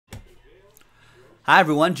Hi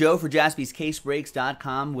everyone, Joe for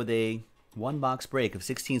JaspysCaseBreaks.com with a one-box break of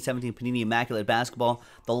 16-17 Panini Immaculate Basketball.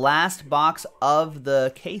 The last box of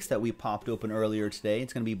the case that we popped open earlier today.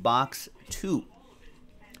 It's going to be box 2.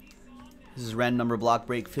 This is random number block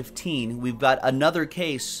break 15. We've got another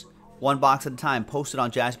case, one box at a time, posted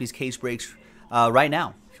on Jaspys Case Breaks right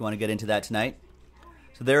now, if you want to get into that tonight.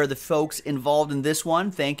 So there are the folks involved in this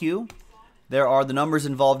one. Thank you. There are the numbers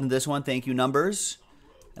involved in this one. Thank you, numbers.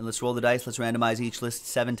 And let's roll the dice. Let's randomize each list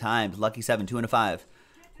 7 times. Lucky 7, 2 and a 5.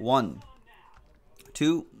 1,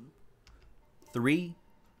 2, 3,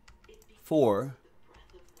 4,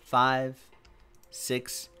 5,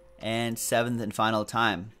 6, and 7th and final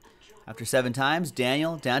time. After 7 times,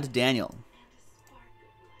 Daniel, down to Daniel.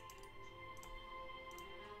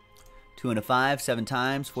 2 and a 5, 7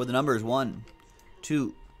 times for the numbers. 1,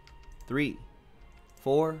 2, 3,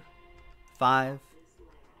 4, 5,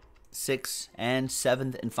 6, and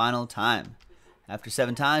 7th and final time. After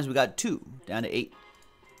 7 times, we got 2, down to 8.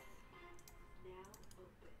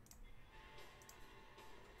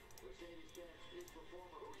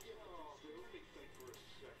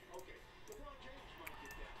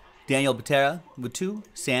 Daniel Patera with 2,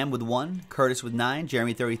 Sam with 1, Curtis with 9,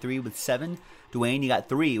 Jeremy 33 with 7, Dwayne, you got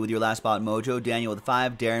 3 with your last spot mojo, Daniel with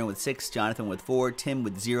 5, Darren with 6, Jonathan with 4, Tim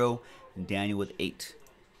with 0, and Daniel with 8.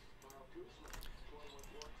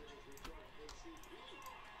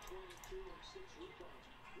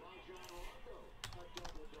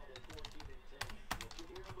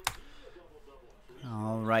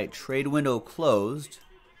 All right, trade window closed.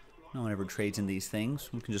 No one ever trades in these things.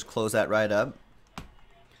 We can just close that right up.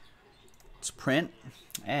 Let's print,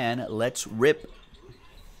 and let's rip.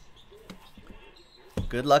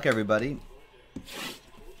 Good luck, everybody.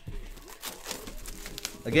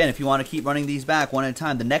 Again, if you want to keep running these back one at a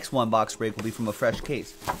time, the next one box break will be from a fresh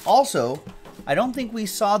case. Also, I don't think we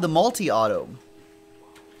saw the multi-auto.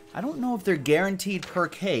 I don't know if they're guaranteed per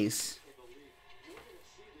case,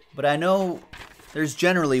 but I know there's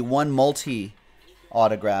generally one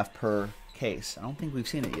multi-autograph per case. I don't think we've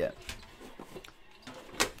seen it yet.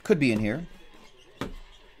 Could be in here.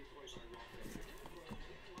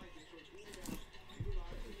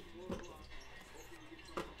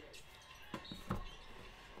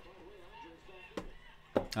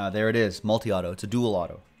 There it is, multi-auto. It's a dual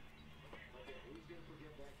auto.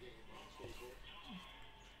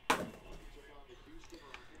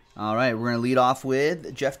 All right, we're going to lead off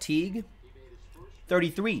with Jeff Teague,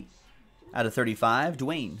 33 out of 35.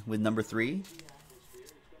 Dwayne with number 3.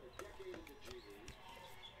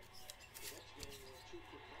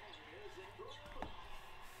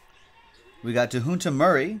 We got Dehunta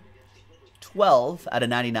Murray, 12 out of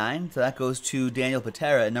 99. So that goes to Daniel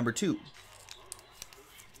Patera at number 2.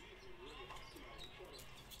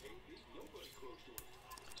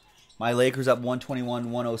 My Lakers up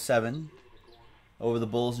 121-107 over the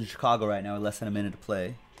Bulls in Chicago right now with less than a minute to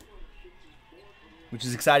play. Which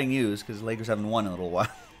is exciting news because the Lakers haven't won in a little while.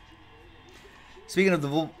 Speaking of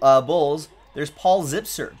the Bulls, there's Paul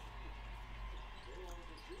Zipser.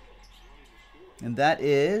 And that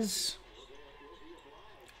is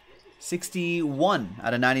 61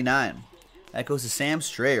 out of 99. That goes to Sam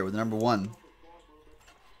Strayer with number 1.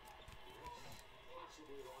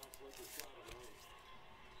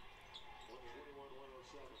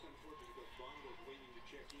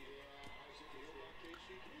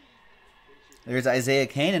 There's Isaiah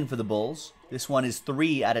Canaan for the Bulls. This one is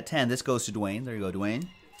 3 out of 10. This goes to Dwayne. There you go, Dwayne.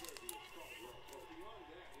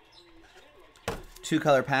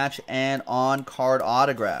 2-color patch and on-card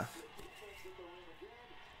autograph.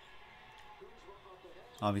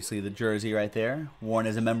 Obviously the jersey right there, worn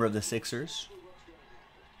as a member of the Sixers.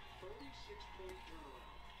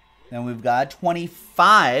 Then we've got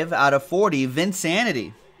 25 out of 40,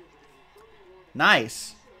 Vinsanity.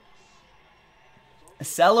 Nice.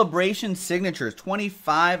 Celebration signatures,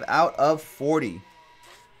 25 out of 40.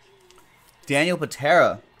 Daniel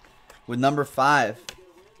Patera with number 5.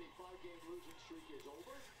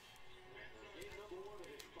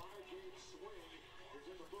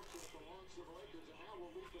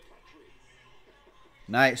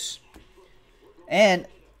 Nice. And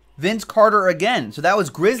Vince Carter again. So that was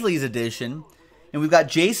Grizzlies edition. And we've got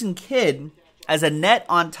Jason Kidd as a net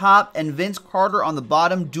on top and Vince Carter on the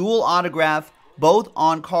bottom. Dual autograph, both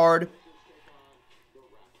on card.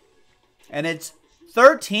 And it's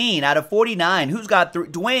 13 out of 49. Who's got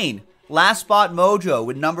Dwayne, last spot mojo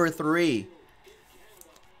with number 3.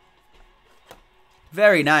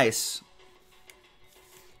 Very nice.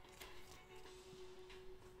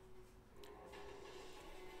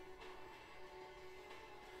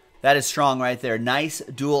 That is strong right there. Nice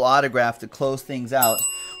dual autograph to close things out.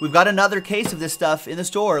 We've got another case of this stuff in the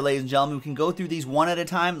store, ladies and gentlemen. We can go through these one at a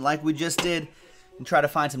time like we just did and try to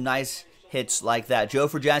find some nice hits like that. Joe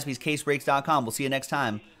for JaspysCaseBreaks.com. We'll see you next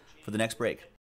time for the next break.